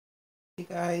Hey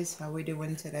guys, how we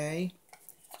doing today?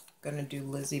 Gonna do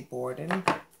Lizzie Borden.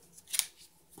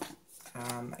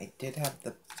 I did have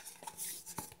the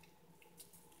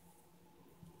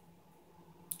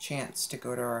chance to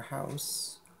go to her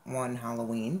house one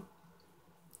Halloween,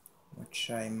 which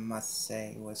I must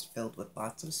say was filled with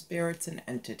lots of spirits and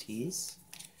entities.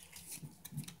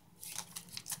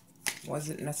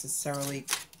 Wasn't necessarily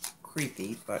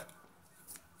creepy, but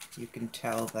you can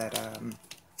tell that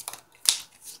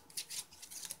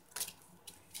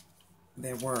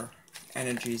there were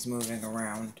energies moving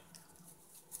around.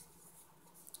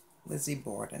 Lizzie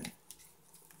Borden.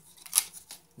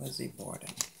 Lizzie Borden.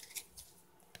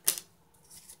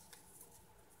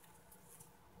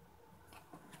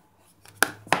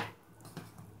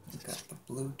 We got the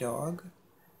blue dog.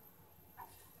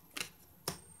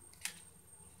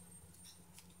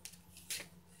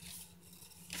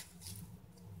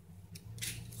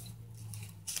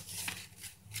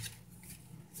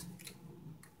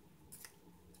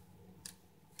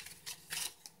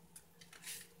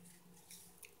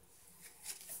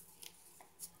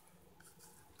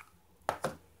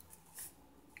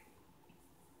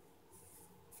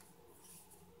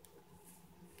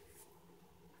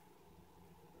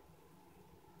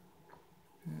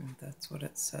 That's what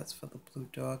it says for the blue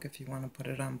dog if you want to put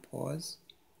it on pause.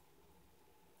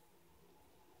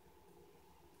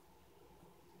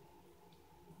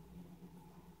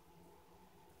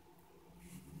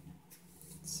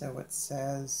 So it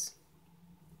says,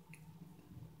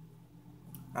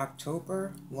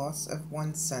 October, loss of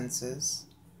one's senses,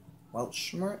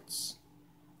 Weltschmerz,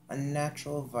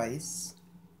 unnatural vice,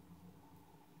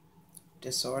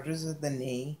 disorders of the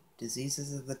knee,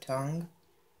 diseases of the tongue,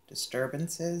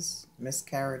 disturbances,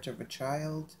 miscarriage of a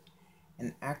child,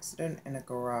 an accident in a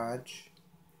garage,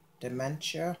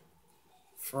 dementia,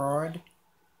 fraud,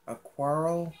 a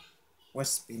quarrel,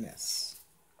 wispiness.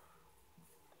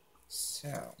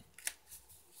 So,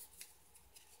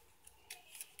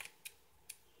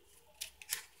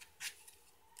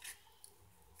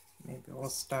 maybe we'll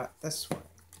start this way.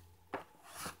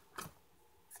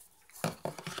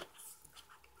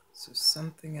 So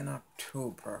something in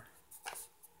October.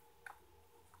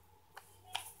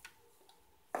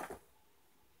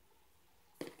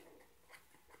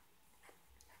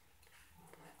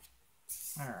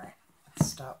 Alright,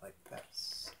 let's start like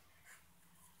this.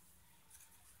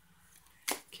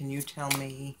 Can you tell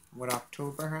me what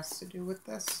October has to do with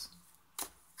this?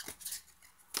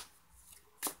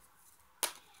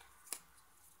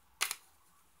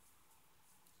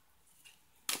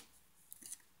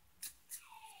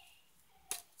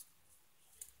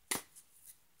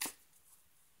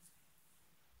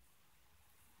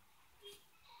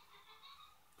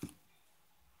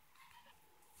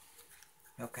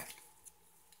 Okay.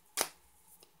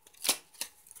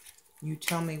 You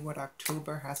tell me what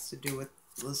October has to do with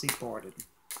Lizzie Borden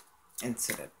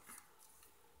incident.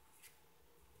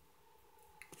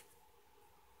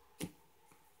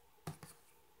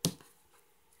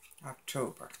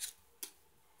 October.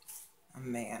 A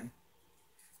man.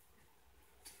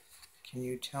 Can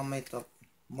you tell me the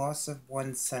loss of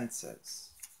one's senses?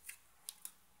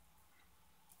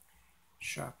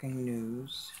 Shocking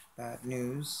news. Bad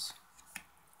news.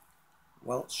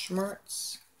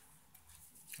 Weltschmerz.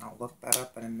 I'll look that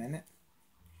up in a minute.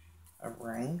 A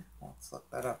ring. Let's look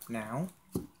that up now.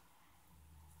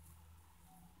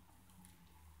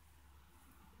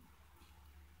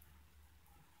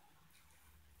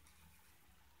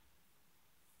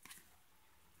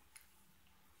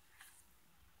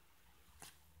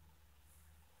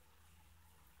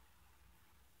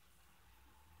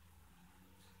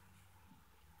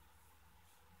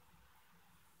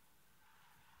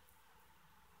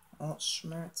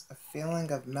 Weltschmerz, a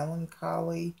feeling of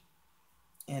melancholy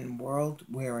and world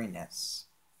weariness.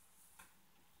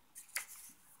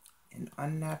 An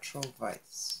unnatural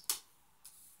vice.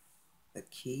 The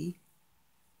key.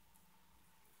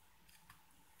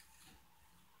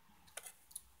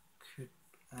 Could,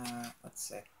 let's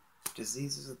see.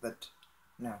 Diseases of the,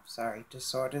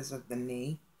 disorders of the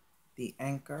knee. The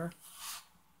anchor.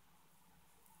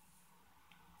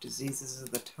 Diseases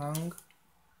of the tongue.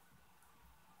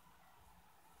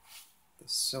 The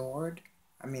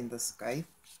the scythe.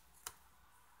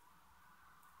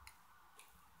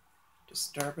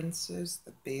 Disturbances,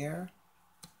 the bear.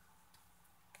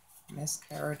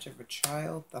 Miscarriage of a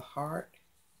child, the heart.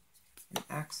 An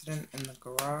accident in the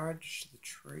garage, the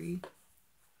tree.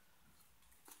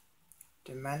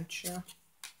 Dementia,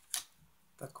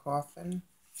 the coffin.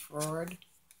 Fraud,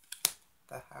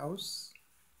 the house.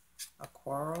 A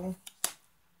quarrel,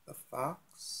 the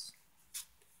fox.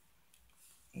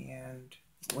 And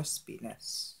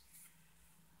wispiness,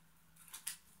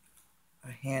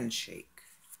 a handshake.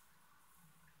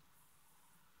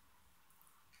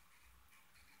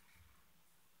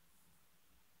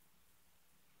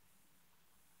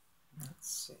 Let's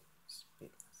see,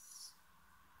 wispiness.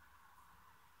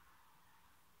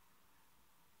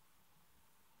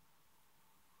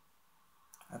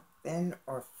 A thin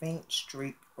or faint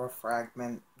streak or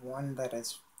fragment, one that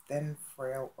is thin,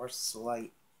 frail, or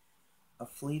slight, a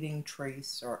fleeting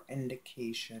trace or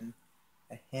indication,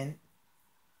 a hint,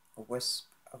 a wisp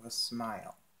of a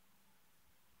smile.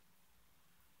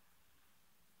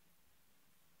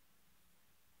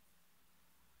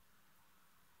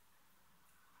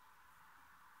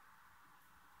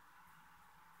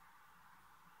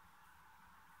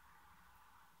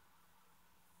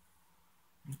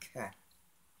 Okay.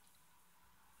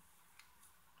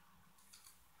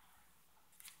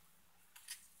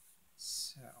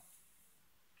 So,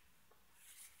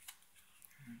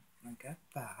 I got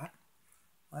that.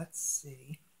 Let's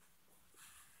see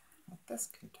what this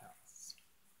can tell us.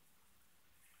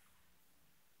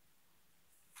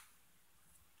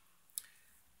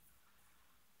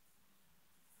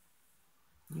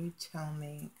 You tell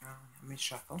me, let me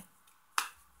shuffle.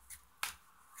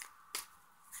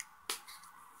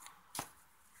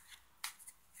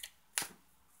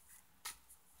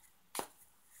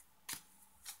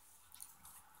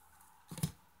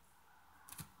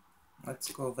 Let's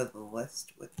go over the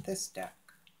list with this deck.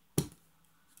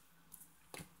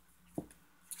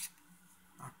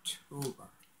 October.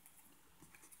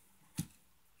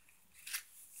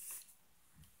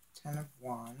 10 of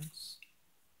Wands.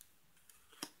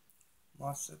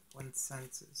 Loss of one's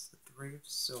senses. The 3 of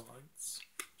Swords.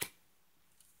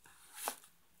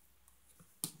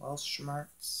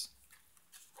 Weltschmerz.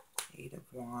 8 of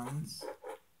Wands.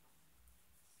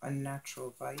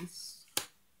 Unnatural vice.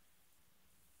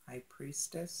 High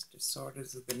Priestess.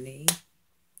 Disorders of the knee.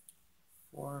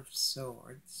 4 of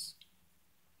Swords.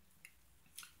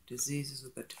 Diseases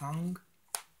of the tongue.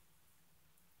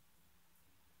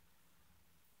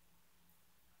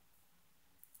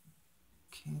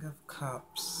 King of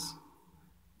Cups.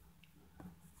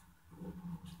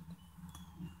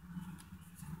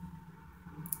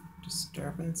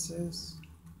 Disturbances.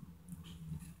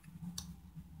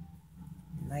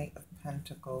 Knight of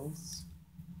Pentacles.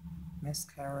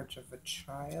 Miscarriage of a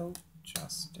child.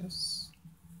 Justice.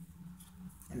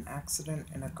 An accident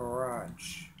in a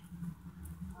garage.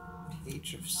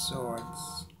 Page of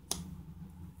Swords.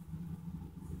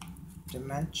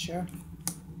 Dementia.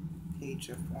 Page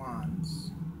of Wands.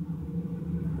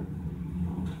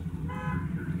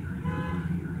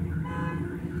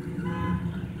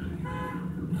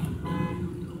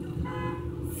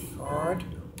 Fraud.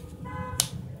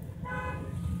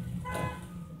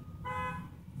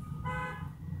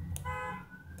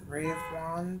 Three of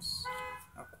Wands.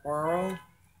 A quarrel.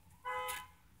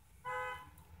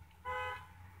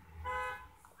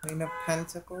 Queen of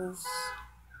Pentacles.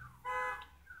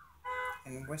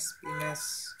 And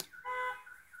wispiness.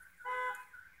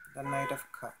 The Knight of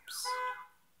Cups.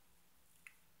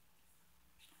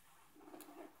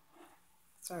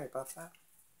 Sorry about that.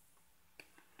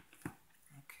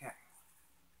 Okay.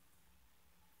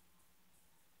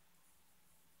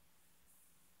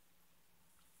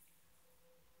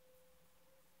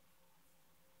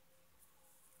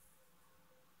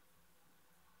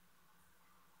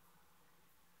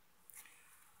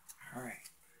 All right.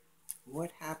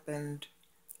 What happened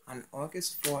on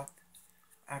August 4th?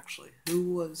 Actually,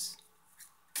 who was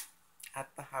at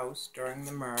the house during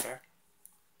the murder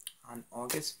on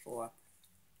August 4th,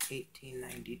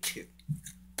 1892?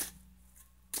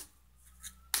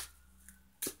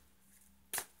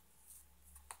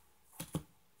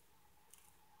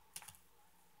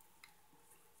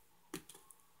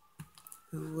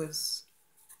 Who was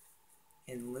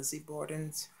in Lizzie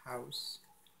Borden's house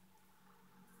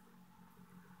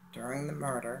during the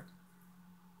murder,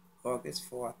 August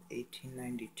 4th,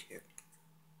 1892?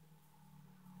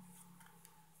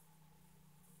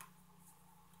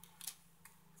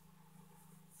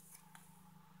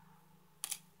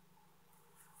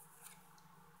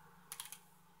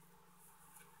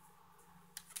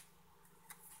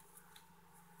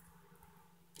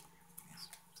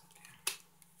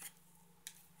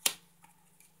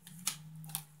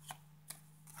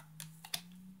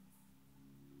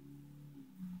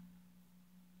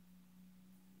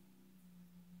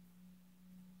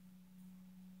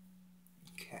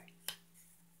 Okay.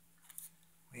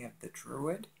 We have the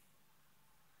Druid,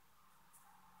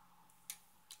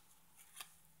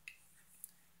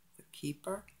 the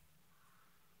Keeper,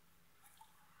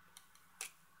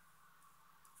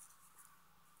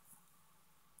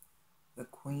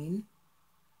 Queen,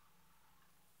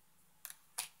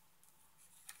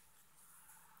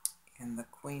 and the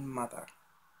Queen Mother.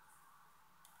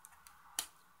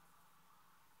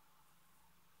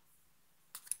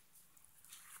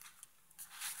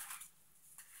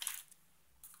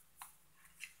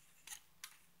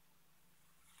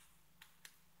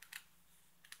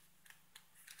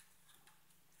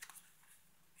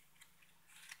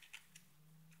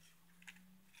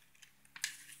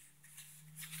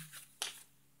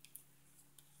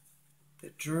 The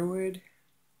Druid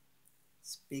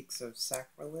speaks of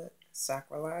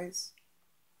sacralize.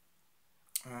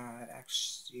 It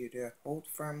asks you to hold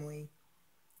firmly.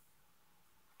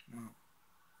 No.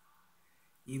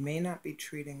 You may not be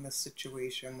treating the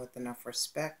situation with enough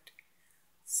respect.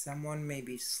 Someone may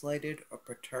be slighted or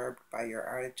perturbed by your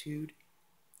attitude.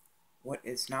 What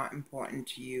is not important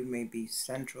to you may be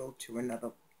central to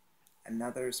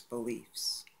another's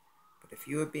beliefs. But if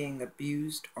you are being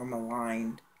abused or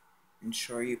maligned,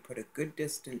 ensure you put a good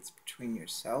distance between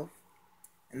yourself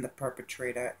and the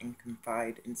perpetrator and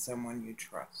confide in someone you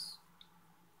trust.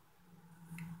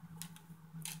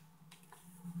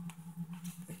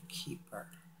 The Keeper.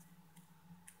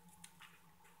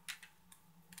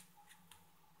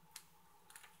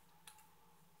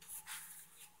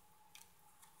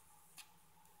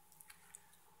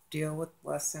 Deal with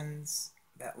lessons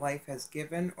that life has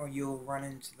given, or you will run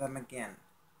into them again.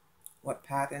 What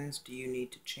patterns do you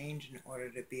need to change in order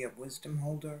to be a wisdom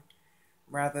holder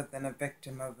rather than a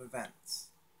victim of events?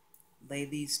 Lay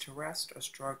these to rest, or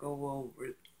struggle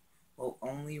will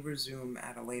only resume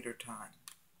at a later time.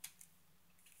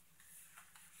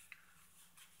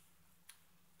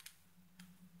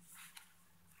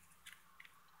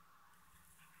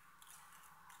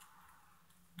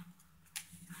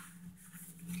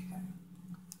 Okay.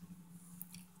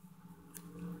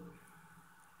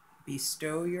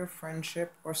 Bestow your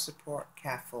friendship or support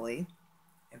carefully.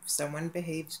 If someone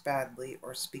behaves badly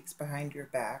or speaks behind your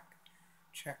back,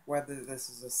 check whether this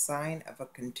is a sign of a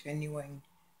continuing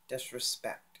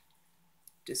disrespect.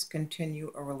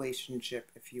 Discontinue a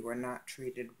relationship if you are not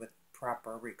treated with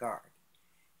proper regard.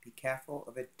 Be careful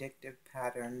of addictive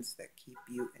patterns that keep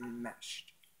you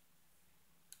enmeshed.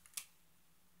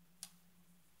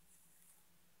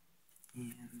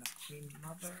 And the Queen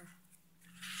Mother.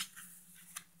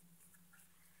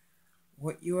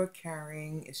 What you are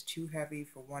carrying is too heavy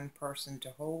for one person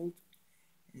to hold.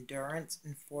 Endurance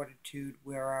and fortitude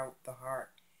wear out the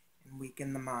heart and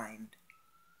weaken the mind.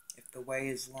 If the way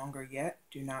is longer yet,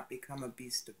 do not become a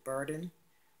beast of burden,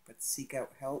 but seek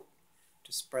out help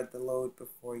to spread the load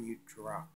before you drop.